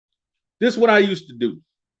This is what I used to do.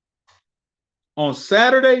 On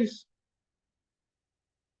Saturdays,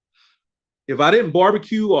 if I didn't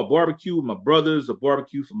barbecue or barbecue with my brothers or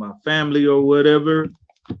barbecue for my family or whatever,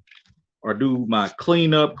 or do my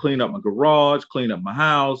cleanup, clean up my garage, clean up my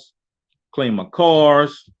house, clean my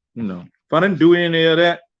cars, if I didn't do any of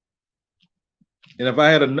that, and if I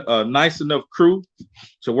had a nice enough crew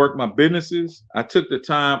to work my businesses, I took the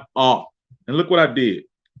time off. And look what I did.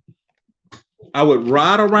 I would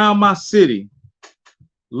ride around my city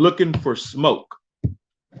looking for smoke.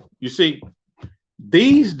 You see,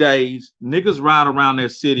 these days, niggas ride around their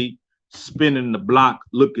city spinning the block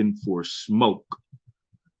looking for smoke.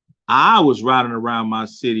 I was riding around my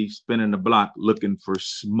city spinning the block looking for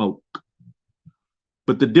smoke.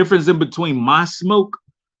 But the difference in between my smoke,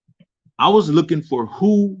 I was looking for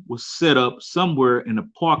who was set up somewhere in a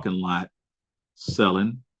parking lot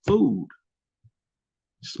selling food.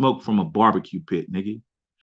 Smoke from a barbecue pit, nigga.